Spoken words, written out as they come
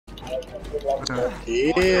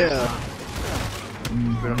Yeah.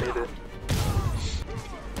 We don't need it.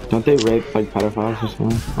 Don't they rape like pedophiles or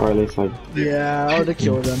something? Or at least like Yeah, or to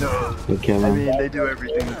kill them. No, they kill I them? mean they do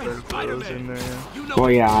everything to pedophiles in there. Yeah.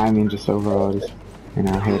 Well, yeah, I mean just overall, just, you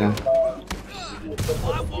know, hate them.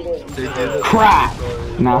 They do. Crap!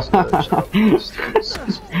 No.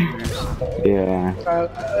 Yeah.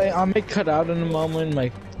 I may cut out in a moment.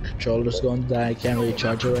 My controller's going to die. I can't really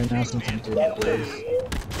charge it right now since I'm doing this.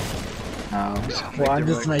 Well, I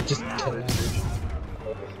just might just cut out.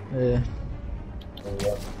 Yeah.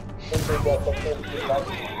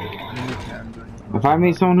 If I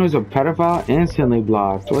meet someone who's a pedophile, instantly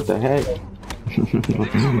blocked. What the heck?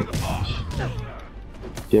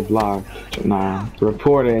 Get blocked. Nah.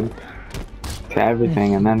 Reported to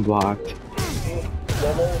everything and then blocked.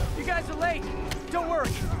 You guys are late. Don't worry.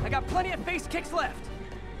 I got plenty of face kicks left.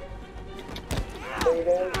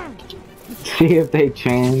 See if they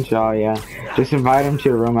change. Oh yeah. Just invite them to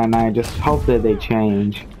your room at night. Just hope that they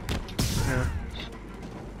change. Yeah.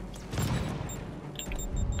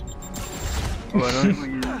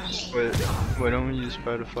 Why don't we use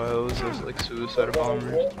pedophiles as like suicide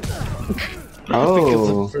bombers? Oh. Because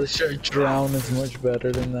I'm for sure drown is much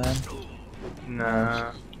better than that.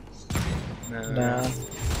 Nah. Nah.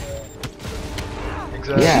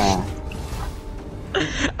 Exactly. Yeah.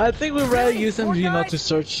 I think we'd rather use them, you know, to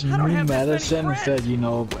search new medicine instead, you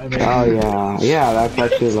know. I mean, Oh yeah. Yeah, that's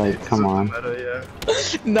actually like, come on. Meta,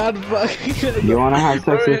 not fucking. You wanna have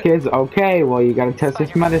sex with kids? Okay, well you gotta test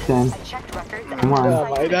this medicine. Come on. Yeah,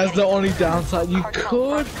 like, that's the only downside. You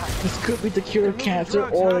could, this could be the cure of cancer,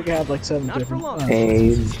 or they could have like 7 different.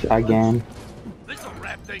 AIDS again. This'll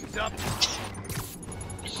wrap things up.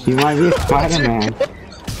 You might be a Spider-Man.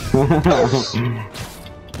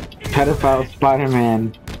 Pedophile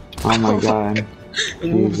Spider-Man. Oh my god.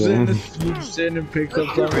 Moves Jesus. in and picks up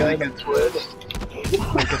yeah. some Really random. good twist.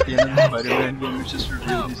 Like at the end of the Spider-Man game, it's just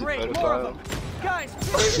revealed he's a pedophile. Guys,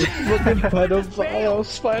 Fucking pedophile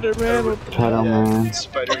Spider-Man. Pedo-Man.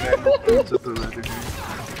 Spider-Man returns of the Hereditary.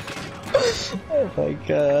 Oh my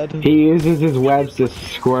god. He uses his webs to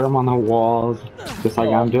squirt them on the walls. Just like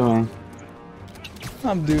I'm doing.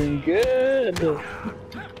 I'm doing good.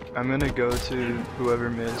 I'm gonna go to whoever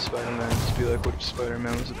made Spider-Man, just be like, what if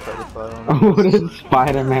Spider-Man was a pedophile? What if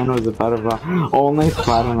Spider-Man was a pedophile? Only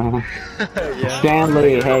Spider-Man. Yeah.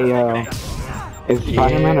 Stanley, hey yo. Is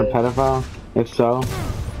Spider-Man a pedophile? If so,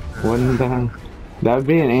 wouldn't that would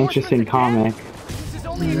be an interesting comic. this is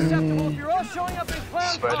only acceptable if you're all showing up in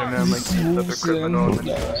clown Spider-Man like beats up a criminal and then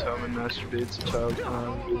goes home and masturbates a child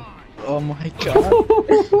clown. Oh my god.